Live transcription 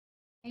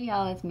Hey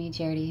y'all, it's me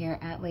Charity here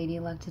at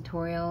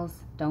LadyLuckTutorials.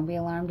 Don't be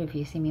alarmed if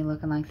you see me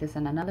looking like this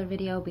in another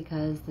video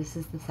because this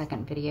is the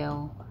third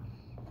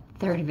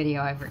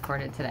video I've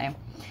recorded today.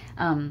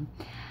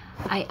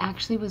 I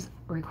actually was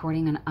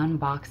recording an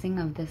unboxing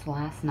of this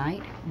last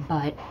night,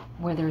 but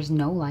where there's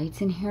no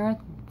lights in here,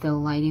 the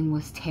lighting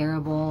was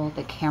terrible,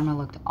 the camera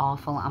looked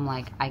awful. I'm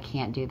like, I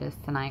can't do this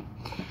tonight.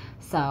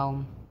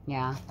 So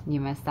yeah,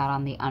 you missed out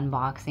on the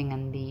unboxing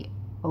and the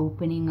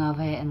opening of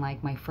it and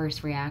like my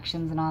first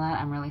reactions and all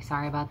that. I'm really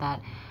sorry about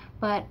that,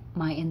 but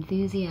my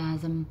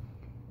enthusiasm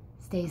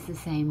stays the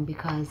same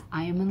because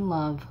I am in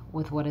love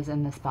with what is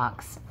in this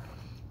box.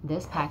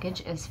 This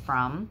package is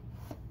from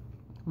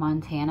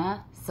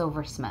Montana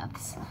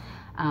Silversmiths.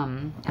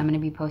 I'm going to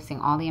be posting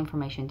all the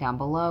information down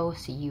below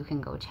so you can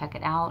go check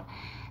it out.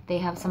 They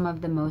have some of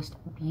the most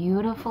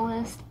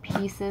beautifulest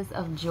pieces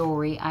of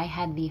jewelry. I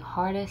had the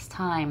hardest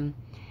time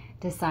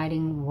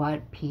deciding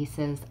what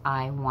pieces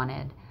I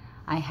wanted.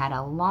 I had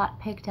a lot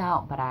picked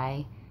out, but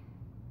I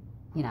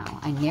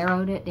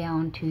narrowed it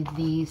down to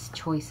these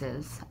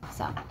choices.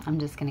 So I'm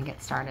just gonna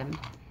get started.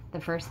 The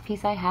first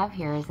piece I have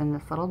here is in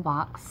this little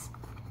box.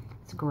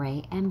 It's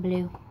gray and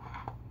blue.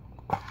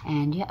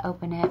 And you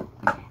open it,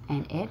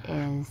 and it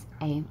is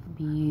a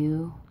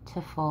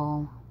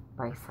beautiful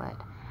bracelet.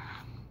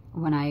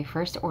 When I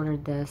first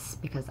ordered this,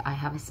 because I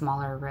have a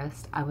smaller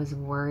wrist, I was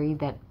worried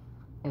that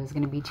it was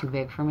gonna be too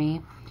big for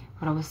me.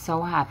 But I was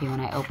so happy when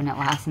I opened it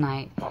last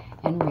night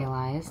and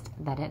realized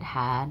that it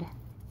had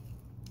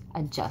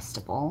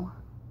adjustable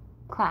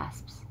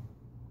clasps.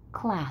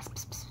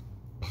 Clasps.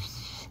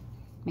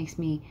 Makes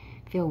me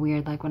feel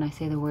weird, like when I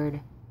say the word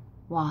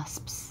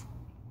wasps.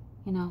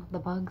 You know, the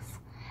bugs.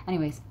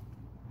 Anyways,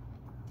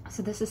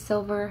 so this is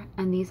silver,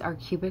 and these are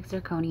cubic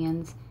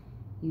zirconians.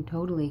 You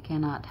totally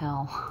cannot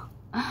tell.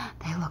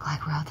 They look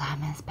like real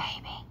diamonds,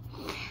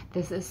 baby.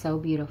 This is so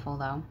beautiful,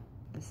 though.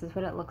 This is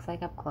what it looks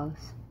like up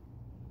close.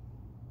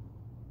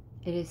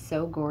 It is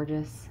so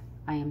gorgeous.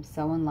 I am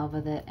so in love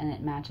with it, and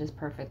it matches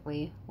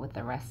perfectly with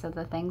the rest of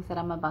the things that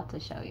I'm about to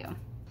show you.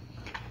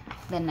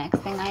 The next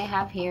thing I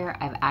have here,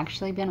 I've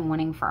actually been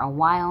wanting for a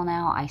while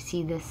now. I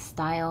see this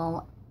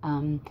style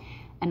in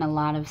a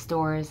lot of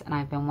stores, and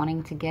I've been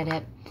wanting to get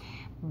it,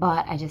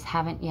 but I just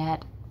haven't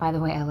yet. By the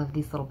way, I love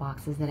these little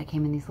boxes that it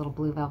came in, these little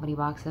blue velvety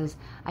boxes.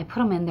 I put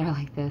them in there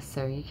like this,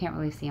 so you can't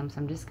really see them,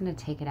 so I'm just going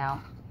to take it out.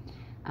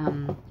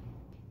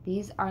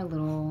 These are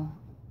little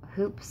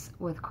hoops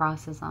with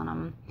crosses on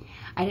them.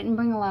 I didn't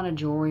bring a lot of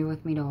jewelry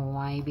with me to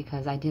Hawaii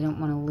because I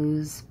didn't want to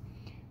lose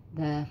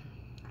the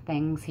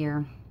things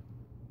here,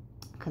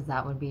 because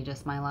that would be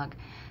just my luck.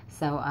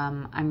 So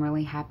I'm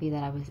really happy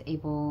that I was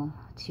able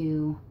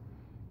to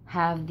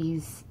have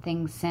these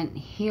things sent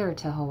here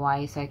to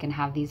Hawaii so I can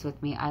have these with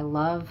me. I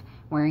love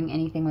wearing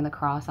anything with a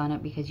cross on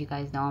it because you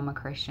guys know I'm a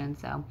Christian,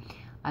 so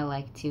I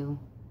like to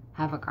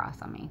have a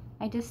cross on me.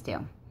 I just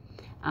do.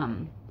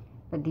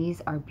 But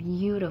these are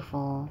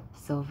beautiful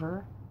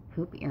silver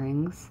hoop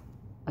earrings,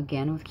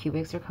 again with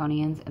cubic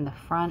zirconians in the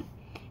front.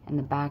 In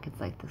the back, it's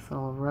like this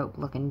little rope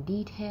looking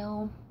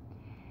detail.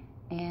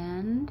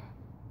 And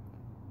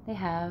they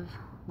have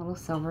little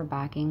silver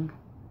backing.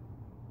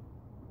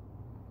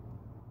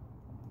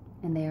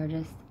 And they are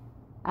just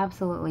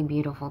absolutely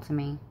beautiful to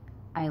me.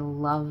 I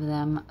love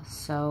them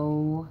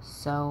so,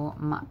 so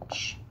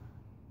much.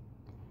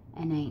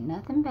 And ain't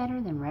nothing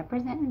better than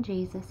representing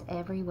Jesus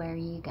everywhere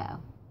you go,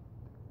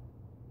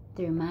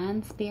 through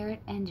mind,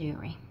 spirit, and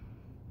jewelry.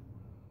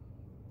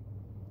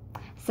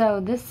 So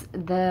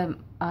the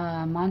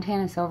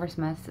Montana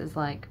Silversmiths is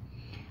like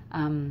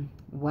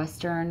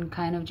Western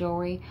kind of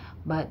jewelry,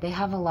 but they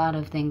have a lot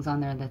of things on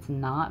there that's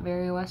not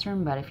very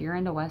Western. But if you're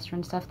into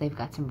Western stuff, they've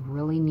got some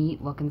really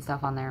neat looking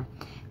stuff on there.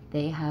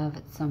 They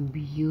have some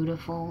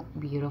beautiful,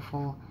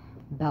 beautiful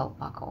belt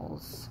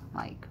buckles,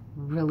 like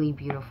really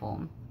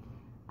beautiful.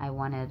 I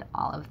wanted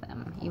all of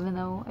them, even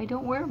though I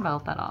don't wear a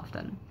belt that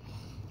often.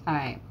 All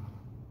right.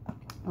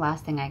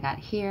 Last thing I got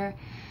here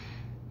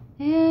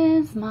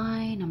is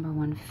my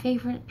 #1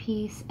 favorite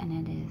piece,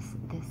 and it is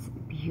this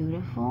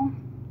beautiful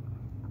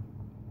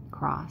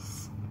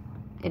cross.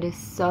 It is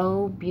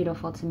so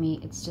beautiful to me.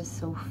 It's just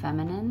so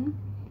feminine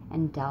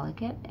and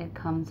delicate. It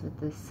comes with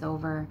this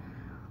silver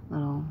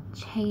little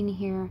chain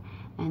here,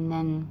 and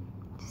then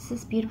just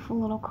this beautiful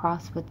little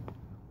cross with,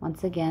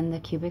 once again, the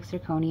cubic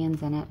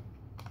zirconians in it.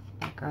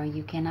 Girl,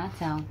 you cannot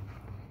tell.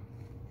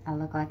 I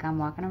look like I'm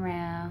walking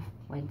around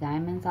with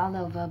diamonds all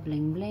over,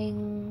 bling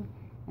bling.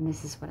 And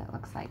this is what it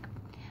looks like.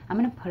 I'm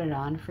going to put it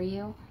on for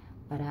you,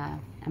 but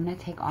I'm going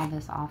to take all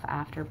this off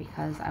after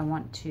because I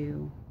want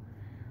to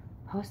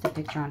post a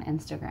picture on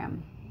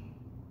Instagram.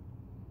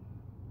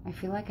 I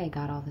feel like I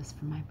got all this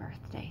for my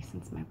birthday,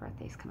 since my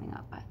birthday's coming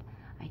up, but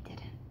I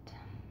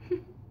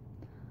didn't.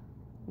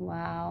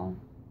 Wow.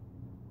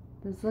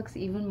 This looks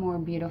even more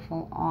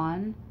beautiful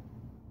on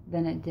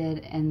than it did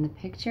in the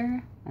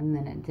picture and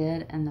than it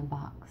did in the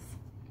box.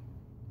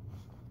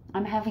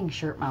 I'm having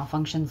shirt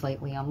malfunctions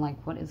lately. I'm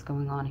like, what is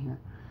going on here?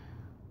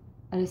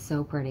 That is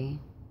so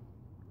pretty.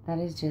 That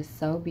is just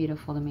so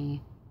beautiful to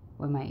me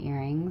with my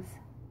earrings,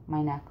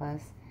 my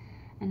necklace,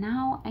 And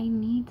now I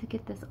need to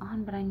get this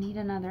on, but I need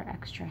another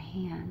extra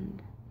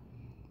hand.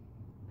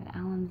 But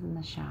Alan's in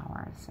the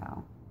shower,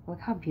 so look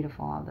how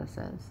beautiful all this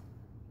is.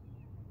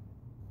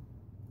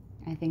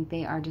 I think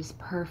they are just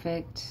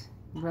perfect,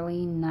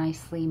 really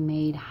nicely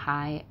made,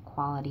 high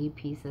quality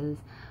pieces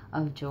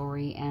of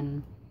jewelry.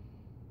 And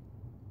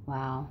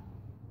wow,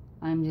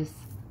 I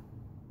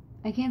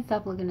can't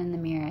stop looking in the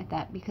mirror at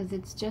that because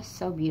it's just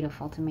so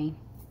beautiful to me.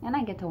 And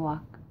I get to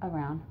walk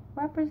around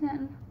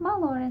representing my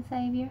Lord and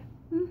Savior.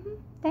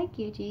 Thank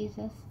you,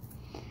 Jesus.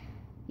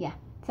 Yeah,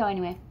 so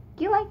anyway,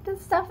 you like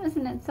this stuff?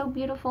 Isn't it so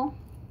beautiful?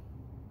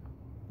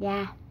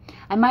 Yeah,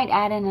 I might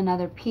add in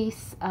another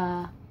piece,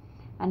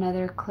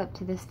 another clip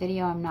to this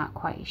video. I'm not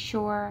quite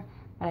sure,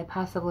 but I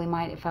possibly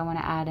might if I want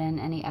to add in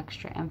any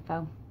extra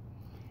info.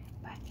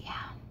 But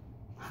yeah,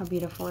 how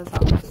beautiful is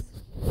all this?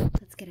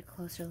 Let's get a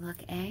closer look,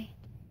 eh?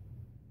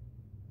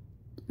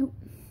 Oop.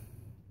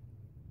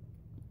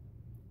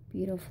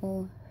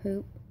 Beautiful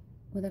hoop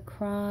with a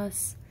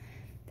cross.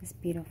 This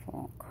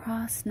beautiful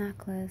cross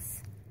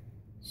necklace.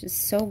 It's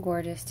just so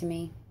gorgeous to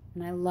me,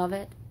 and I love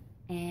it.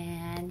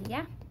 And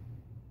yeah,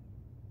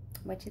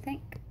 what you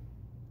think?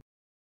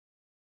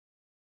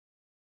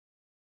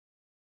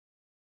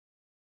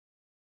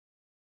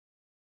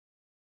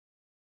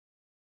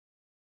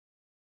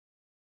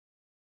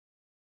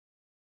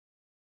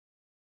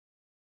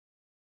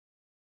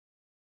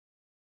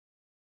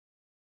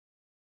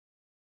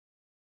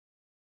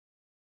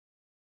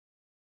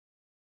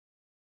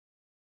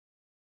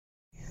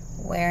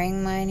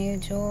 Wearing my new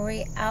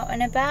jewelry out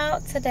and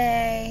about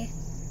today.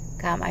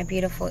 Got my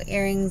beautiful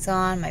earrings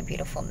on, my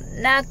beautiful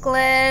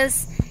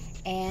necklace,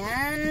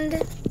 and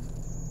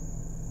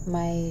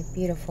my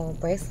beautiful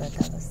bracelet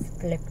that was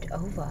flipped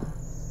over.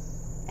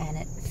 And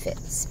it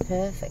fits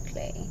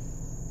perfectly.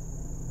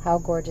 How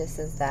gorgeous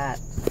is that?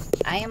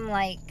 I am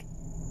like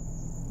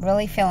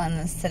really feeling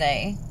this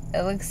today.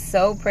 It looks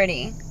so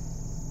pretty.